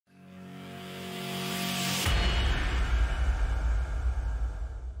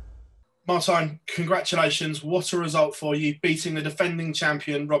Martijn, congratulations. What a result for you, beating the defending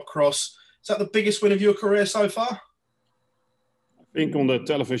champion, Rob Cross. Is that the biggest win of your career so far? I think on the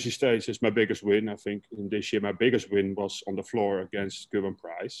television stage is my biggest win. I think in this year my biggest win was on the floor against Gerben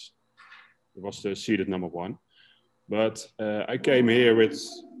Price. It was the seeded number 1. But I came here with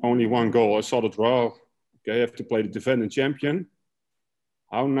only one goal. I saw the draw. Okay, I have to play the defending champion.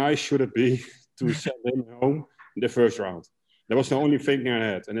 How nice should it be to send him home in the first round? That was the only thing I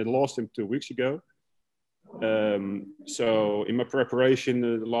had. And I lost him 2 weeks ago. So in my preparation,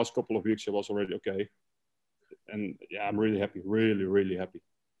 the last couple of weeks, I was already okay. And yeah, I'm really happy, really, really happy.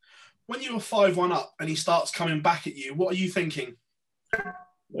 When you were 5-1 up and he starts coming back at you, what are you thinking?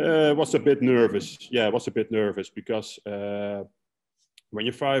 I was a bit nervous. Yeah, I was a bit nervous because when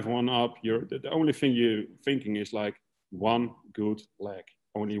you're 5-1 up, the only thing you're thinking is like one good leg,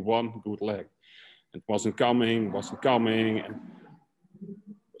 only one good leg. It wasn't coming, and it was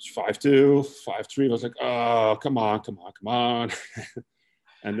 5-2, 5-3. I was like, oh, come on.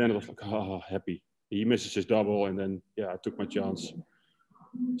 And then it was like, oh, happy. He misses his double, and then, yeah, I took my chance.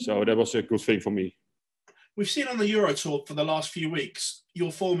 So that was a good thing for me. We've seen on the Euro Tour for the last few weeks,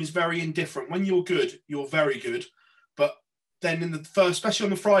 your form is very indifferent. When you're good, you're very good. But then in the first, especially on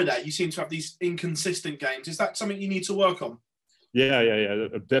the Friday, you seem to have these inconsistent games. Is that something you need to work on? Yeah,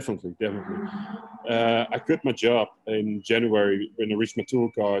 definitely. I quit my job in January when I reached my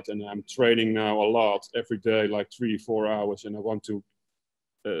tour card, and I'm training now a lot every day, like 3-4 hours. And I want to,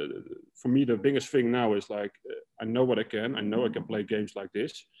 for me, the biggest thing now is like, I know what I can. I know I can play games like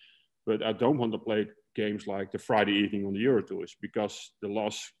this, but I don't want to play games like the Friday evening on the Euro Tours because the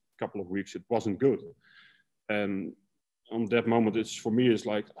last couple of weeks it wasn't good. And on that moment, for me, it's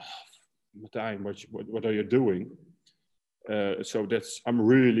like, oh, Martijn, what are you doing? So I'm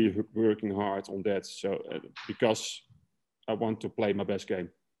really working hard on that. So because I want to play my best game.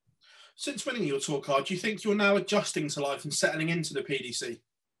 Since winning your tour card, do you think you're now adjusting to life and settling into the PDC?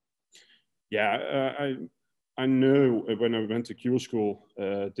 Yeah, I know when I went to Q school,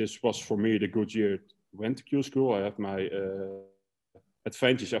 this was for me the good year. Went to Q school. I have my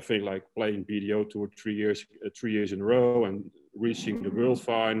advantage. I think like playing BDO Tour 3 years in a row and reaching the World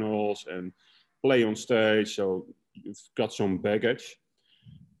Finals and play on stage. So you've got some baggage.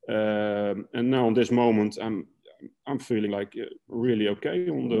 And now in this moment, I'm feeling like really okay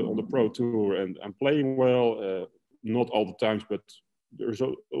on the Pro Tour, and I'm playing well. Not all the times, but there's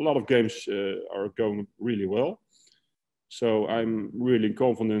a lot of games are going really well. So I'm really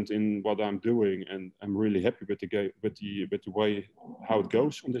confident in what I'm doing, and I'm really happy with the game, with the way how it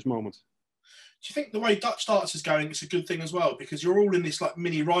goes on this moment. Do you think the way Dutch darts is going, it's a good thing as well? Because you're all in this like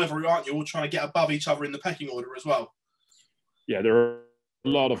mini rivalry, aren't you? All trying to get above each other in the pecking order as well. Yeah, there are a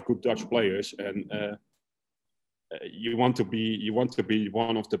lot of good Dutch players, and you want to be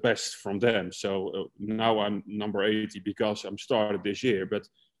one of the best from them. So now I'm number 80 because I'm started this year, but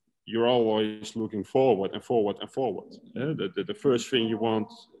you're always looking forward and forward and forward. The first thing you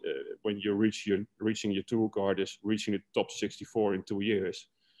want when you're reaching your tour card is reaching the top 64 in 2 years.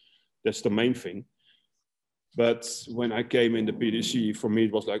 That's the main thing. But when I came in the PDC, for me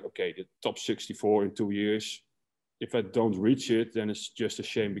it was like, okay, the top 64 in 2 years. If I don't reach it, then it's just a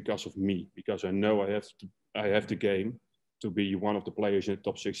shame because of me, because I know I have the game to be one of the players in the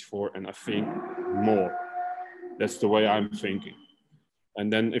top 64, and I think more. That's the way I'm thinking.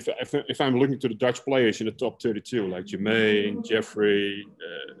 And then if I'm looking to the Dutch players in the top 32, like Jermaine, Jeffrey,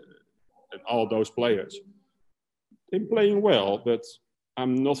 and all those players, they're playing well, but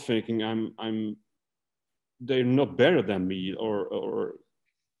I'm not thinking they're not better than me, or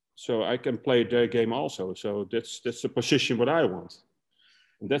so I can play their game also. So that's the position what I want,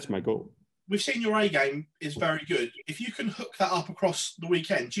 and that's my goal. We've seen your A game is very good. If you can hook that up across the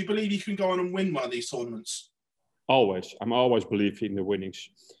weekend, do you believe you can go on and win one of these tournaments? Always. I'm always believing in the winnings.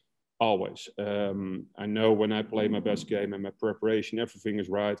 Always. I know when I play my best game and my preparation, everything is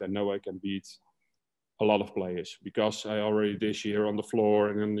right. I know I can beat a lot of players because I already this year on the floor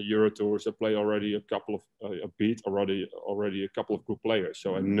and in the Euro Tours, I play already a couple of good players.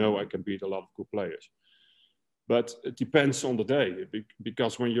 So I know I can beat a lot of good players. But it depends on the day,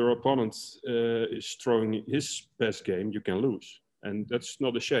 because when your opponent is throwing his best game, you can lose. And that's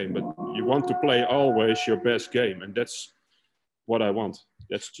not a shame, but you want to play always your best game. And that's what I want.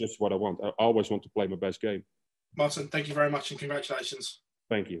 That's just what I want. I always want to play my best game. Martijn, thank you very much and congratulations.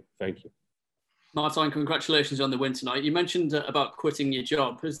 Thank you. Thank you. Martijn, congratulations on the win tonight. You mentioned about quitting your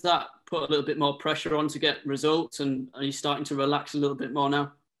job. Has that put a little bit more pressure on to get results, and are you starting to relax a little bit more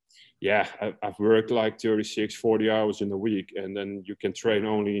now? Yeah, I've worked like 36, 40 hours in a week, and then you can train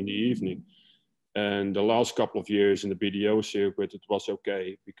only in the evening. And the last couple of years in the BDO circuit, it was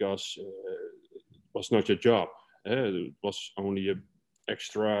okay because it was not your job. It was only a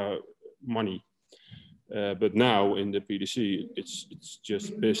extra money. But now in the PDC, it's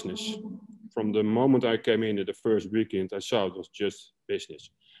just business. From the moment I came in at the first weekend, I saw it was just business.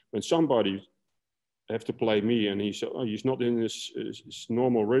 When somebody have to play me and he's not in his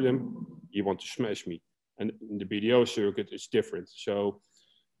normal rhythm, he want to smash me. And in the BDO circuit, it's different. So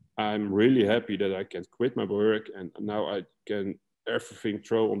I'm really happy that I can quit my work and now I can everything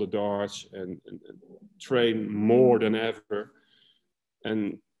throw on the darts and train more than ever.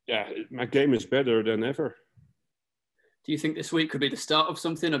 And yeah, my game is better than ever. Do you think this week could be the start of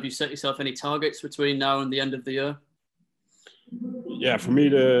something? Have you set yourself any targets between now and the end of the year? Yeah, for me,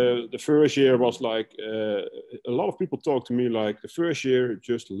 the first year was like, a lot of people talk to me like the first year,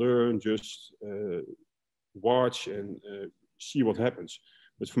 just learn, just watch and see what happens.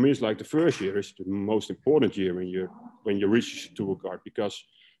 But for me, it's like the first year is the most important year when you reach your tour card, because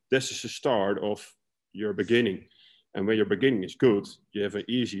this is the start of your beginning. And when your beginning is good, you have an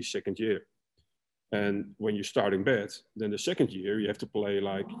easy second year. And when you're starting bad, then the second year you have to play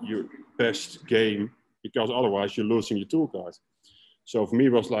like your best game, because otherwise you're losing your tour card. So for me,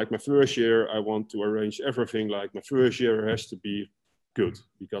 it was like my first year, I want to arrange everything like my first year has to be good,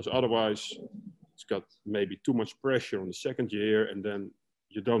 because otherwise it's got maybe too much pressure on the second year and then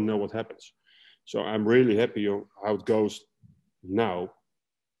you don't know what happens. So I'm really happy on how it goes now.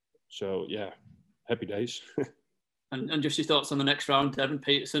 So yeah, happy days. And just your thoughts on the next round. Devin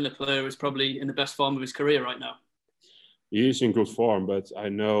Peterson, a player who's probably in the best form of his career right now. He is in good form, but I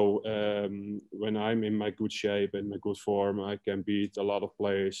know when I'm in my good shape and my good form, I can beat a lot of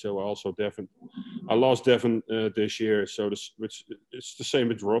players. So I lost Devin this year. So it's the same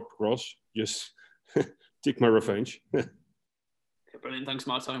with Rob Cross. Just take my revenge. Okay, brilliant. Thanks,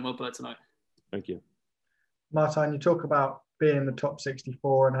 Martijn. Well played tonight. Thank you. Martijn, you talk about being in the top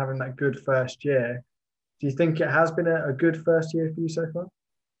 64 and having that good first year. Do you think it has been a good first year for you so far?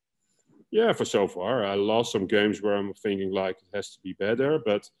 Yeah, for so far. I lost some games where I'm thinking like it has to be better,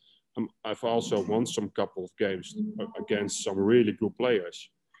 but I've also won some couple of games against some really good players,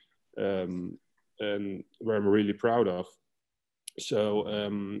 and where I'm really proud of. So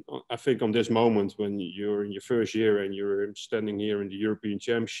I think on this moment when you're in your first year and you're standing here in the European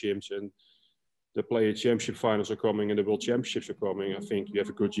Championships and the Player Championship finals are coming and the World Championships are coming, I think you have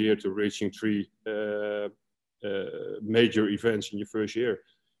a good year to reaching 3 major events in your first year.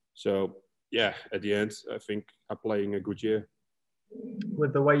 So yeah, at the end, I think I'm playing a good year.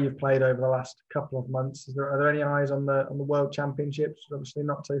 With the way you've played over the last couple of months, are there any eyes on the World Championships? Obviously,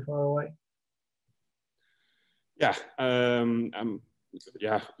 not too far away. Yeah,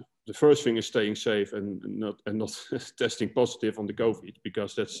 the first thing is staying safe and not testing positive on the COVID,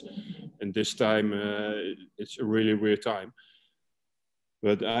 because that's in this time it's a really weird time.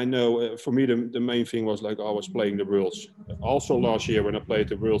 But I know for me the main thing was like I was playing the Worlds. Also last year when I played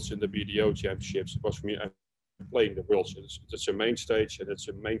the Worlds in the BDO Championships, it was for me playing the Worlds. It's a main stage and it's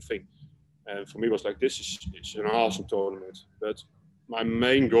a main thing. And for me it was like this is an awesome tournament. But my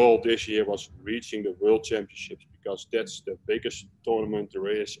main goal this year was reaching the World Championships, because that's the biggest tournament there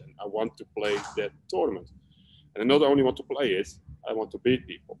is, and I want to play that tournament. And I not only want to play it, I want to beat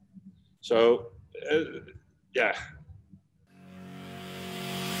people. So yeah,